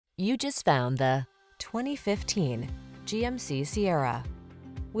You just found the 2015 GMC Sierra.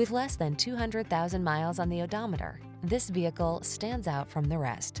 With less than 200,000 miles on the odometer, this vehicle stands out from the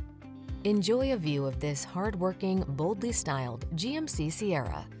rest. Enjoy a view of this hard-working, boldly styled GMC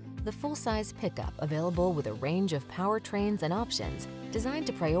Sierra, the full-size pickup available with a range of powertrains and options designed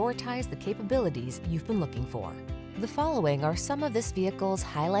to prioritize the capabilities you've been looking for. The following are some of this vehicle's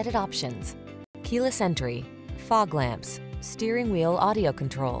highlighted options: keyless entry, fog lamps, steering wheel audio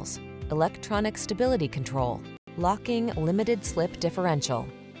controls, electronic stability control, locking limited slip differential,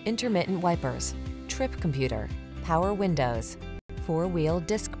 intermittent wipers, trip computer, power windows, four-wheel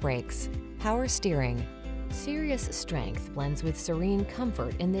disc brakes, power steering. Serious strength blends with serene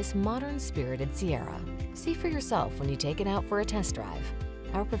comfort in this modern spirited Sierra. See for yourself when you take it out for a test drive.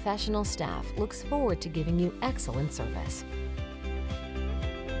 Our professional staff looks forward to giving you excellent service.